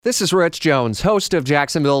This is Rich Jones, host of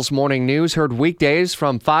Jacksonville's Morning News, heard weekdays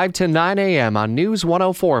from 5 to 9 a.m. on News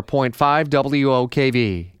 104.5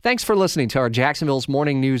 WOKV. Thanks for listening to our Jacksonville's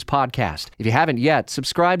Morning News podcast. If you haven't yet,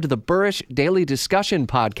 subscribe to the Burrish Daily Discussion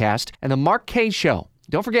podcast and the Mark Kaye Show.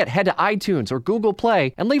 Don't forget, head to iTunes or Google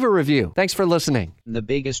Play and leave a review. Thanks for listening. The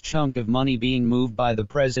biggest chunk of money being moved by the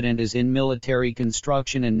president is in military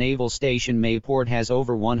construction, and Naval Station Mayport has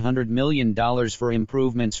over $100 million for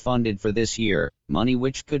improvements funded for this year. Money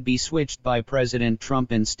which could be switched by President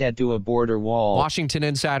Trump instead to a border wall. Washington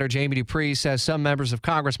insider Jamie Dupree says some members of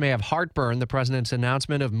Congress may have heartburn the president's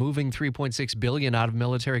announcement of moving $3.6 billion out of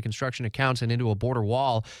military construction accounts and into a border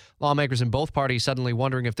wall. Lawmakers in both parties suddenly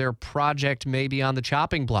wondering if their project may be on the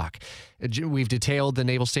chopping block. We've detailed the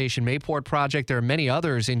Naval Station Mayport project. There are many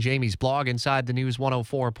others in Jamie's blog inside the News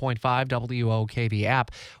 104.5 WOKV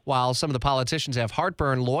app. While some of the politicians have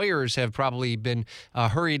heartburn, lawyers have probably been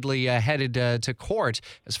hurriedly headed to court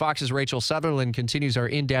as Fox's Rachel Sutherland continues our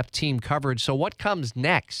in-depth team coverage. So what comes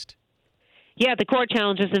next? Yeah, the court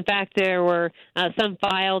challenges. In fact, there were some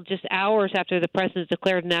filed just hours after the president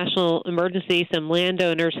declared national emergency, some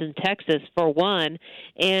landowners in Texas, for one.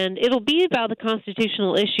 And it'll be about the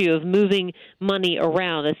constitutional issue of moving money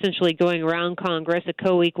around, essentially going around Congress, a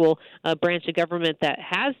co-equal branch of government that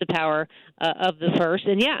has the power of the first.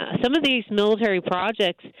 And, yeah, some of these military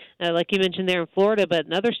projects, like you mentioned there in Florida, but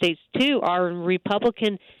in other states, too, are in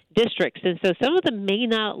Republican districts. And so some of them may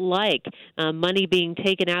not like money being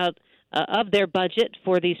taken out of their budget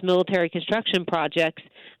for these military construction projects.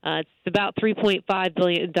 It's about $3.5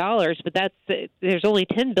 billion, but there's only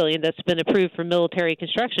 $10 billion that's been approved for military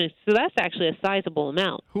construction. So that's actually a sizable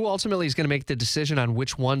amount. Who ultimately is going to make the decision on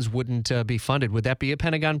which ones wouldn't be funded? Would that be a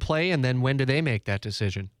Pentagon play? And then when do they make that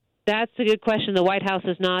decision? That's a good question. The White House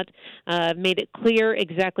has not made it clear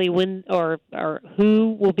exactly when or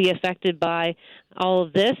who will be affected by all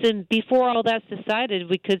of this. And before all that's decided,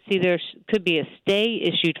 we could see there could be a stay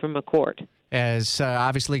issued from a court. As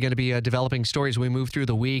obviously going to be developing stories as we move through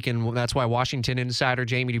the week, and that's why Washington insider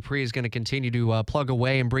Jamie Dupree is going to continue to plug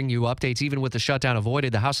away and bring you updates. Even with the shutdown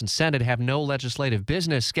avoided, the House and Senate have no legislative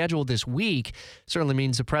business scheduled this week. Certainly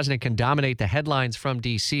means the president can dominate the headlines from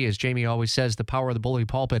D.C. As Jamie always says, the power of the bully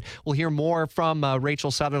pulpit. We'll hear more from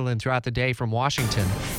Rachel Sutherland throughout the day from Washington.